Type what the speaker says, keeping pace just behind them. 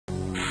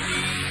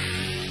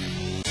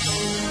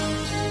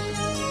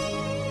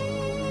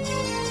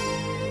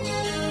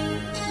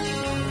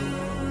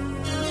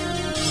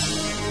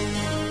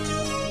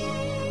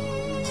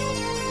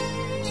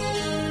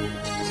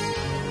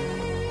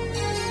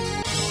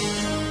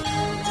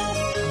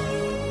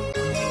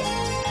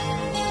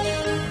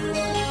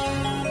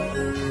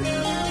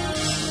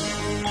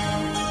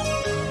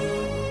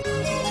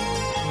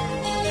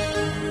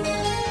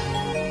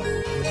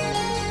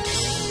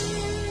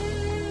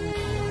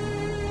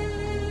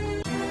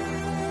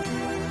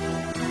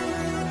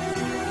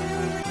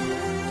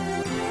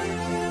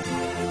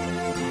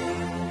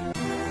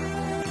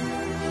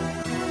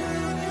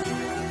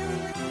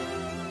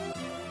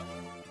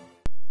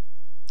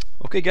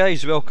Okay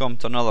guys, welcome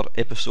to another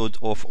episode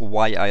of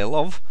Why I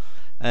Love.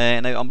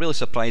 Now I'm really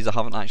surprised I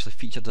haven't actually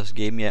featured this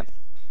game yet.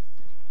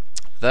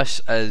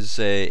 This is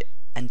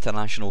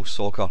International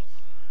Soccer,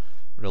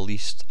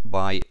 released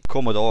by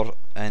Commodore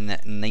in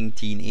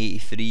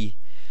 1983.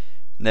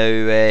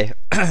 Now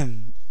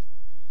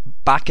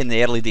back in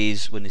the early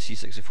days when the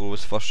C64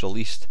 was first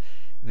released,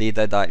 they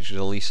did actually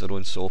release their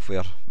own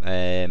software,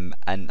 and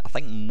I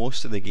think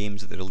most of the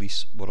games that they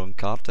released were on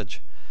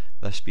cartridge,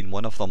 this being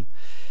one of them.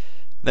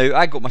 Now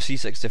I got my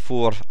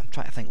C64, I'm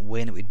trying to think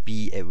when it would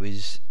be, it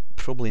was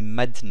probably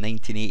mid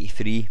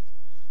 1983,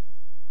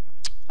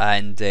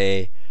 and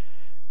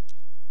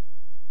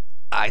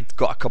I'd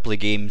got a couple of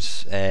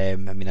games. I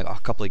got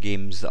a couple of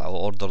games that I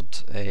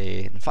ordered,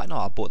 in fact no,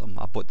 I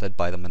did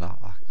buy them in a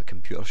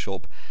computer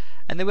shop,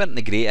 and they weren't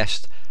the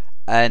greatest.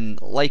 And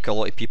like a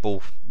lot of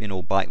people,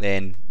 back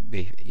then,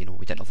 we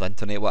didn't have the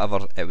internet,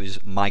 whatever, it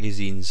was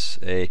magazines,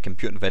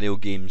 computer and video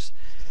games.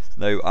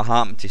 Now I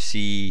happened to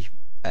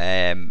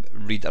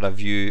read a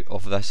review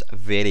of this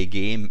very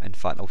game. In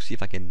fact, I'll see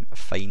if I can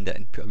find it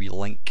and put a wee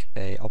link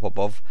up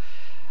above.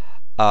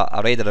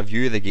 I read a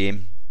review of the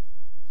game,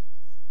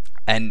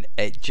 and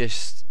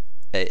it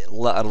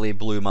literally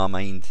blew my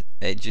mind.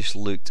 It just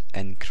looked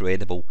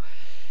incredible.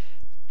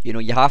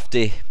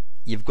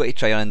 You've got to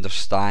try and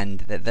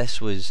understand that this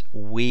was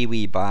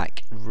way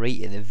back, right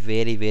at the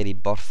very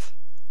birth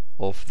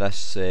of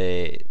this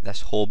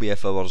hobby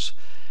of ours,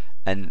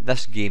 and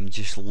this game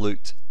just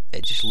looked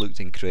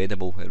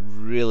incredible. It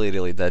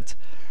really did.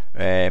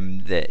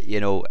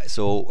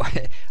 So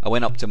I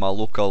went up to my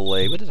local,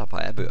 what did I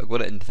buy it about? I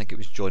got it in, I think it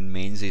was John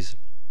Menzies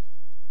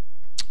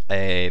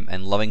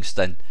in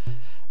Livingston.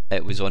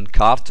 It was on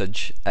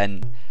cartridge,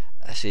 and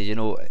I said,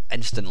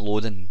 instant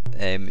loading.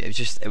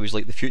 It was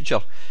like the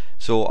future.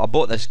 So I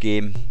bought this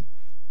game,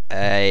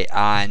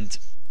 and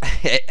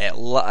it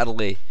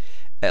literally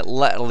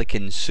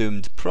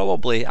consumed, I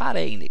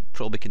reckon it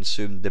probably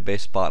consumed the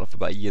best part of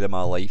about a year of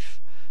my life.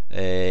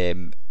 I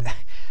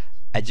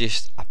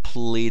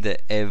played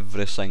it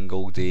every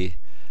single day.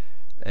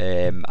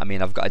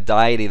 I've got a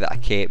diary that I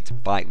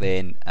kept back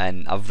then,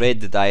 and I've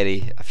read the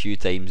diary a few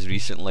times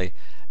recently,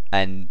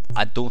 and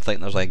I don't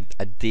think there's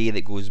a day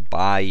that goes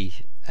by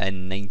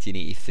in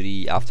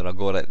 1983 after I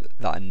got it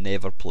that I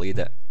never played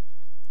it.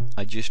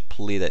 I just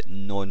played it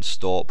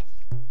non-stop.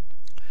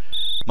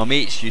 My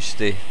mates used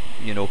to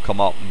come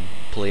up and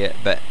play it,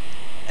 but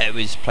it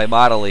was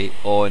primarily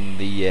on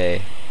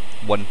the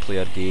one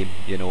player game.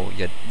 You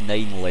had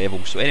 9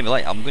 levels. So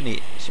anyway, I'm going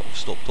to sort of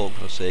stop talking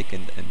for a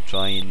second and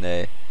try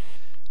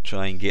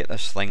and get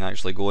this thing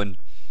actually going.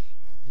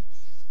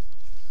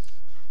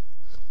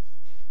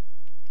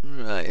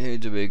 Right, how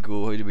do we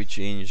go? How do we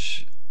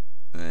change?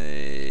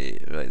 Right,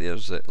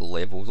 there's the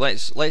levels.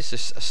 Let's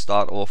just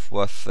start off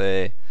with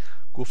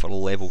go for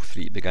level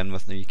 3 to begin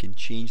with. Now you can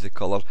change the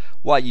colour.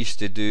 What I used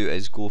to do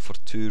is go for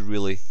 2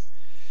 really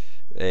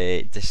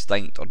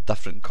distinct or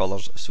different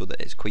colours, so that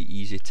it's quite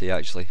easy to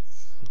actually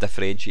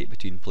differentiate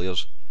between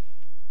players.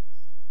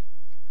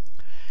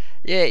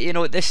 Yeah,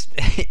 this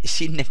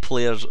seeing the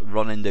players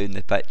running down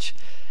the pitch,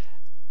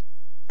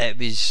 it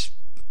was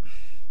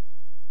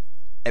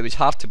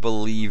hard to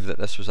believe that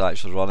this was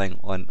actually running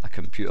on a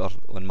computer,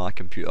 on my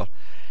computer.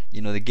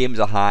 The games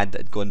I had that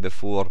had gone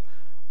before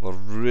were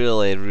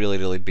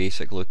really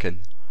basic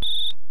looking,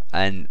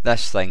 and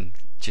this thing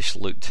just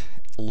looked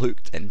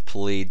and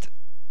played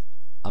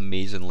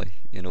amazingly.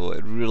 It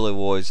really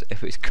was.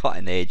 It was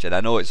cutting edge, and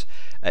I know it's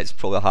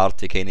probably hard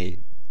to kind of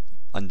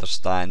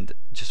understand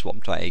just what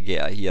I'm trying to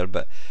get at here,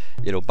 but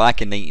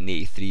back in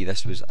 1983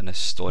 this was an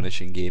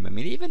astonishing game.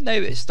 Even now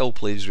it still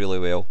plays really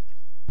well.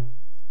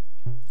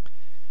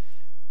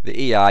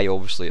 The AI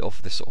obviously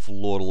of the sort of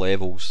lower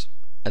levels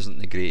isn't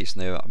the greatest.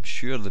 Now I'm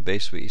sure the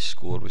best way to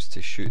score was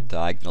to shoot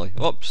diagonally.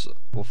 Oops,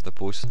 off the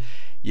post.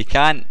 You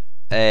can't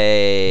put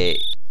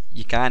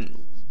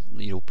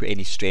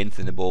any strength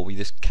in the ball. We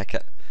just kick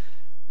it.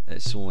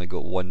 It's only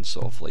got one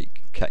sort of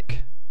like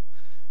kick.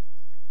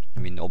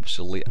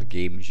 Obviously later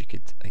games you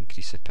could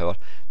increase the power.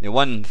 Now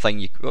one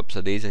thing oops,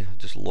 a daisy, I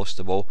just lost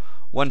the ball.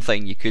 One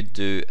thing you could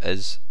do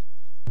is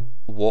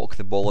walk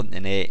the ball into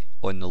the net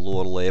on the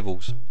lower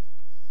levels,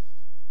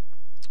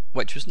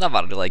 which was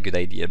never really a good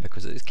idea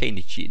because it's kind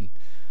of cheating.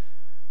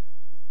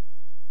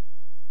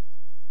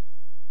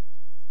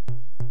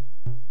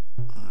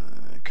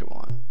 Come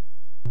on.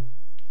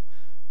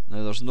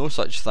 Now there's no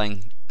such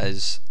thing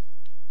as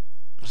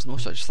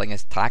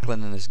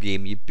tackling in this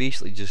game. You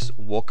basically just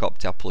walk up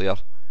to a player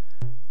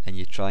and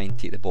you try and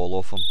take the ball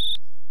off him.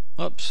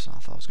 Oops, I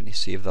thought I was going to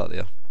save that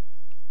there.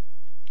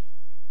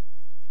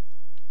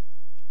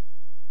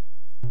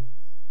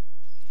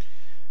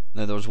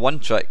 Now there's one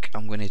trick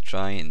I'm going to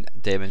try and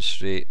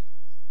demonstrate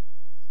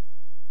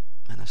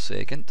in a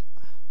second.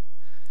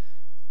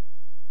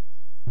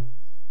 A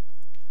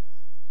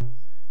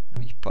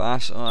wee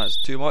pass. Oh, that's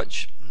too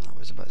much. That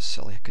was a bit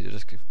silly. I could have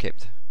just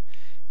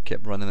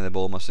kept running the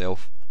ball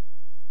myself.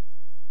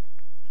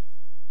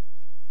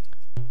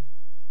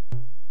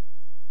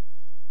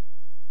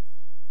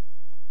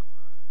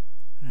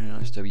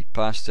 Let's do a wee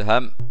pass to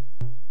him.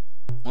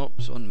 Oh,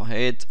 it's on my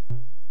head.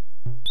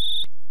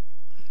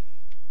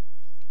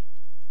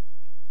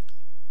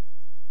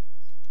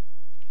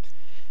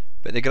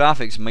 But the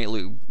graphics might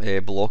look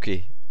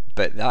blocky,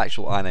 but the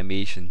actual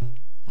animation,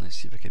 let's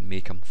see if I can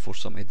make him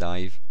force him to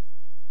dive.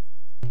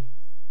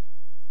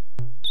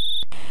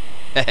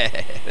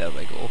 There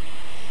we go.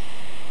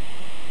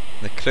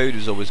 The crowd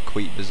was always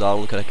quite bizarre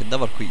looking. I could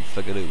never quite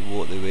figure out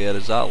what they were.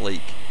 Is that like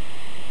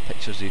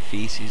pictures of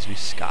faces with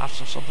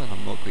scarves or something?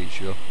 I'm not quite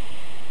sure.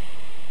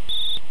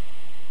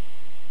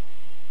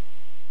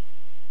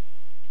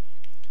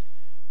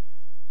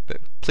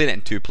 But playing it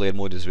in 2-player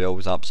mode as well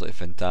was absolutely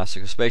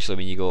fantastic, especially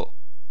when you got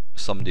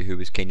somebody who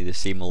was kind of the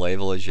same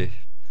level as you.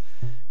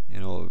 You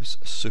know, it was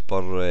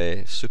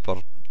super, super,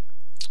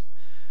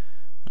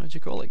 how do you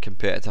call it,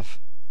 competitive.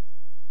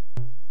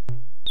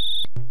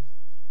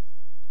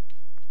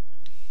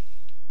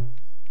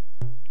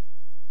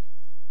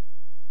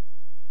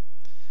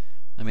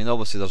 I mean,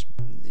 obviously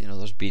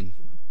there's been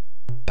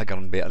bigger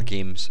and better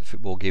games,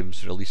 football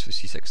games released for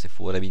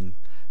C64. I mean,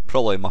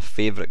 probably my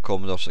favourite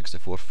Commodore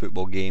 64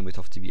 football game would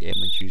have to be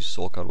Edmund Hughes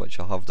Soccer, which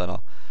I have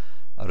done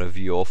a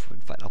review of.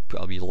 In fact, I'll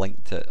put a wee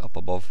link to it up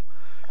above,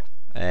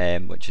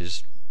 which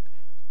is,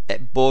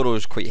 it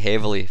borrows quite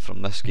heavily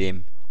from this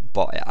game,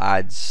 but it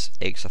adds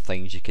extra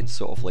things. You can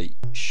sort of like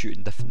shoot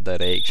in different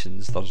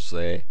directions. There's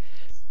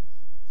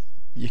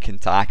you can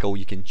tackle,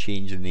 you can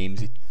change the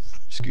names,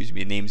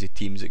 names of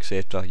teams,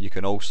 etc. You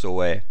can also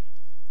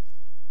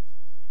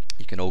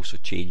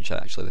change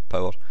actually the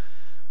power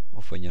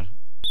of when you're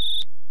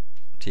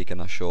taking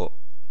a shot,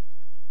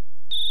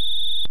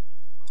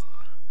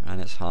 and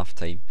it's half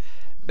time.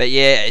 But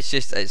yeah,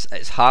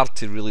 it's hard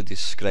to really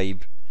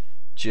describe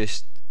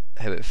just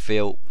how it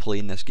felt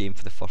playing this game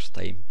for the first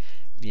time.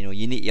 You know,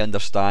 you need to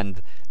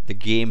understand the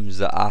games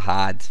that I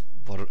had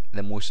were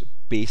the most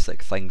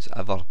basic things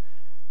ever,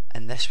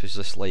 and this was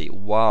just like,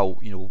 wow,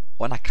 you know,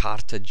 on a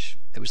cartridge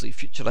it was like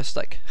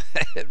futuristic.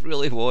 It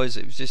really was.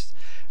 It was just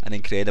an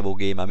incredible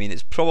game. I mean,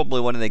 it's probably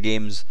one of the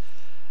games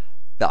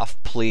that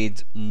I've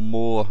played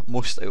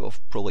most out of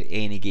probably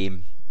any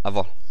game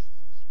ever.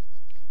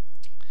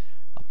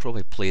 I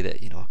probably played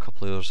it, you know, a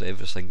couple of hours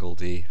every single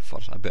day for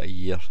about a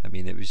year. I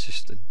mean, it was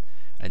just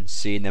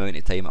insane the amount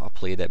of time I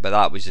played it, but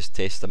that was just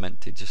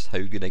testament to just how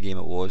good a game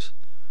it was.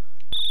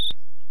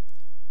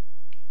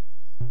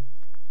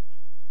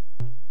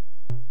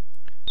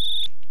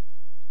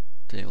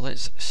 Okay,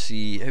 let's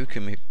see, how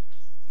can we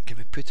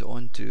put it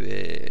onto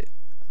a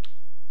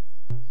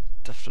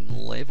different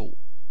level?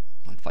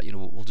 In fact, you know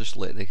what, we'll just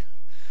let it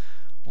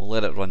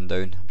run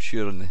down. I'm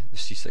sure on the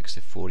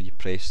C64 you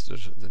press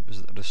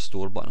the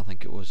restore button, I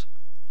think it was.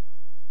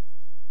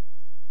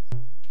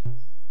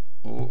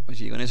 Oh, is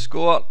he going to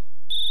score?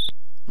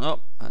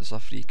 Nope, that's a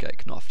free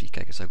kick. Not a free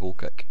kick, it's a goal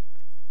kick.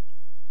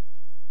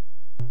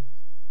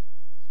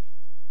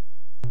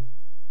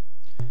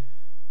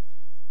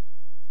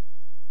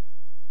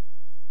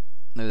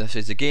 Now this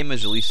is, the game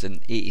was released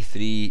in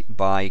 '83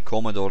 by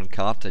Commodore and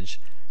cartridge,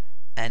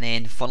 and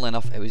then funnily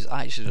enough it was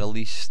actually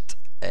released,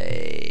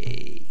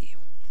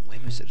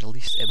 when was it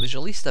released? It was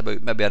released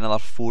about maybe another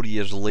 4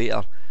 years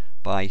later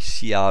by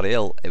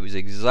CRL. It was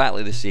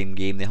exactly the same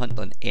game. They hadn't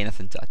done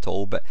anything to it at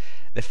all, but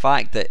the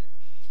fact that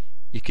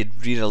you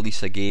could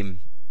re-release a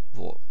game,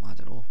 what, I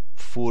don't know,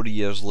 4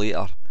 years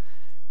later,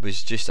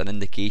 was just an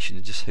indication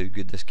of just how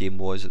good this game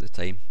was at the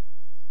time.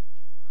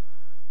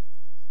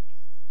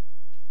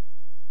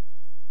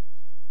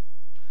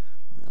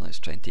 Let's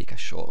try and take a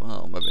shot.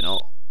 Oh, maybe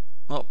not.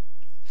 Oh,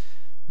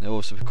 no.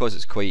 So because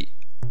it's quite,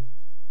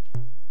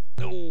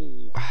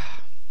 because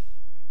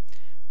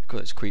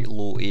it's quite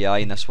low AI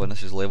in this one.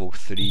 This is level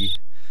 3.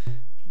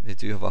 They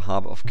do have a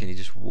habit of kind of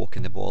just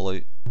walking the ball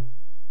out.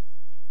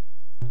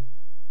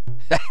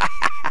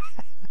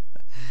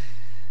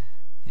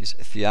 His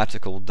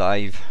theatrical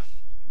dive.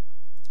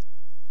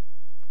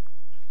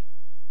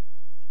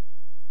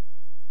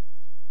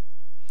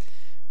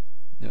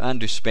 Now,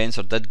 Andrew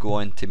Spencer did go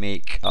on to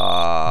make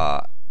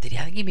did he?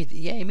 I think he made,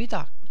 yeah, he made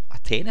a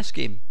tennis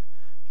game,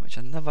 which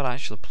I never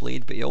actually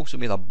played, but he also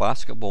made a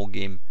basketball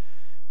game,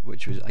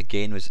 which was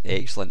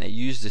excellent. It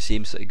used the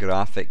same sort of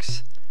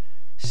graphics,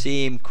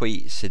 same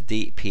quite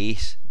sedate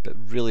pace, but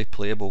really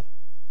playable.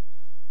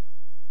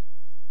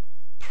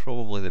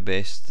 Probably the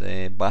best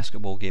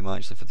basketball game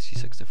actually for the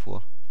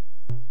C64.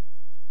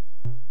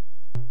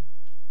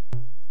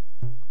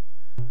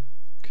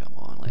 Come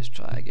on, let's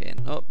try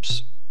again.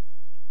 Oops.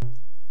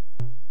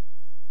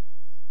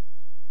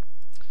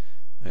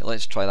 Right,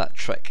 let's try that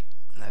trick.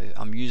 Now,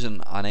 I'm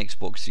using an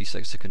Xbox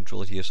 360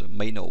 controller here, so it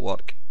might not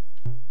work.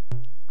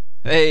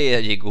 Hey, there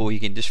you go. You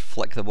can just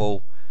flick the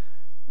ball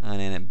and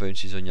then it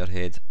bounces on your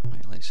head.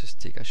 Right, let's just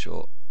take a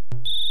shot.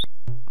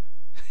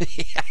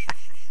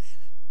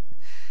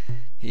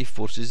 He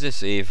forces the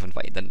save. In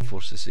fact, he didn't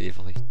force the save.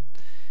 He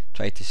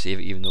tried to save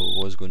it even though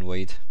it was going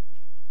wide.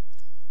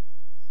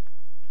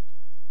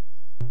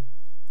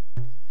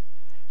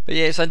 But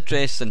yeah, it's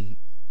interesting.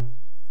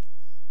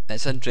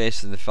 It's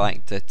interesting the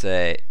fact that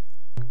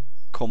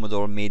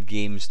Commodore made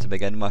games to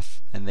begin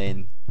with, and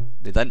then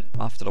they didn't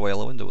after a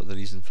while. I wonder what the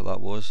reason for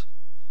that was.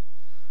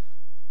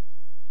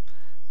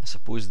 I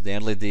suppose in the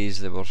early days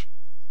they were,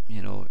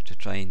 you know, to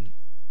try and...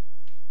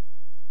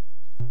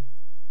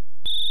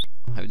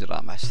 How did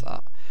I miss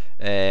that?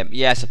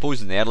 Yeah, I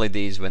suppose in the early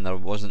days when there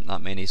wasn't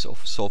that many sort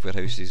of software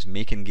houses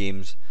making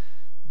games,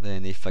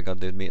 then they figured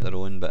they'd make their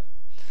own, but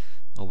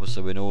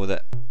obviously we know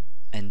that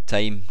in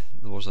time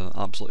there was an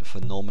absolutely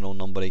phenomenal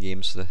number of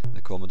games for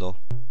the Commodore.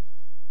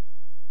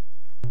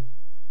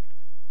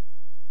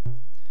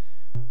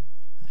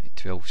 Right,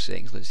 12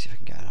 seconds, let's see if I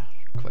can get a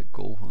quick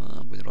goal.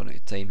 I'm going to run out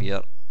of time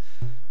here.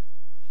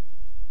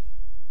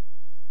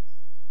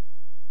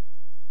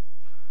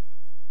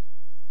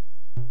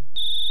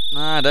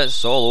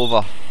 That's all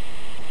over.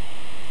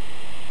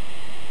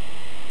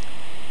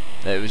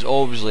 It was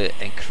obviously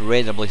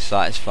incredibly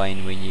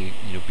satisfying when you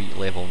beat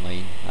level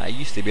 9. I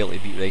used to be able to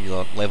beat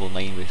regular level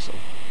 9 with sort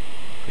of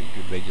quite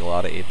good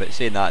regularity, but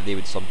saying that, they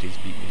would sometimes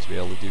beat me as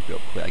well. They do put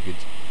up quite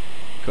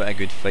a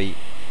good fight.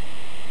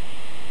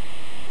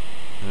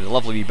 And the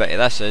lovely wee bit of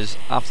this is,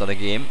 after the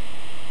game,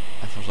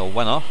 if there's a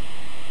winner,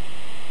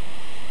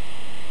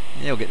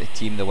 they'll get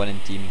the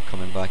winning team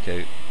coming back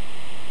out.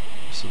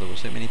 So there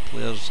was how many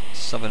players?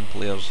 7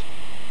 players.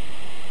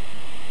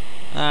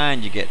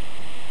 And you get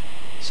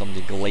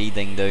somebody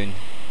gliding down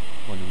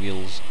on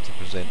wheels to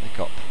present the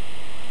cup.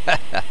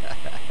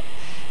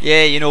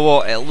 Yeah, you know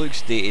what, it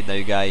looks dated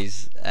now,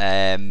 guys,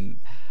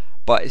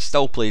 but it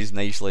still plays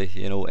nicely.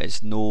 You know,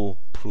 it's no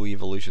Pro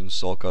Evolution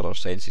Soccer or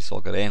Sensei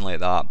Soccer or anything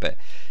like that, but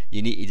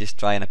you need to just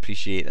try and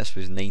appreciate this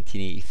was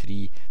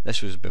 1983.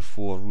 This was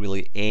before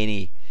really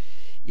any,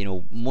 you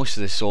know, most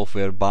of the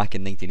software back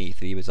in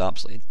 1983 was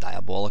absolutely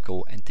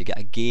diabolical, and to get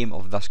a game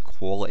of this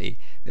quality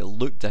that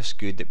looked this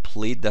good, that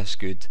played this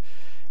good,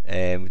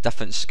 with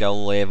different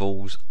skill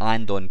levels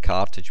and on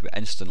cartridge with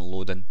instant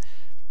loading,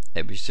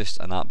 it was just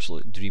an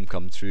absolute dream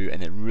come true,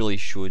 and it really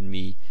showed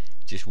me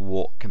just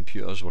what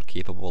computers were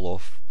capable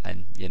of.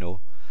 And you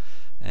know,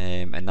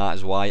 and that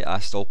is why I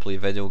still play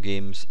video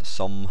games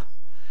some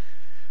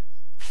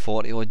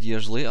 40 odd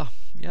years later.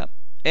 Yep.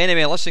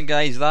 Anyway, listen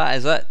guys, that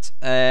is it.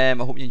 I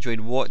hope you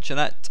enjoyed watching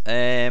it,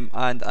 and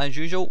as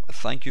usual,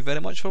 thank you very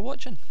much for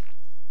watching.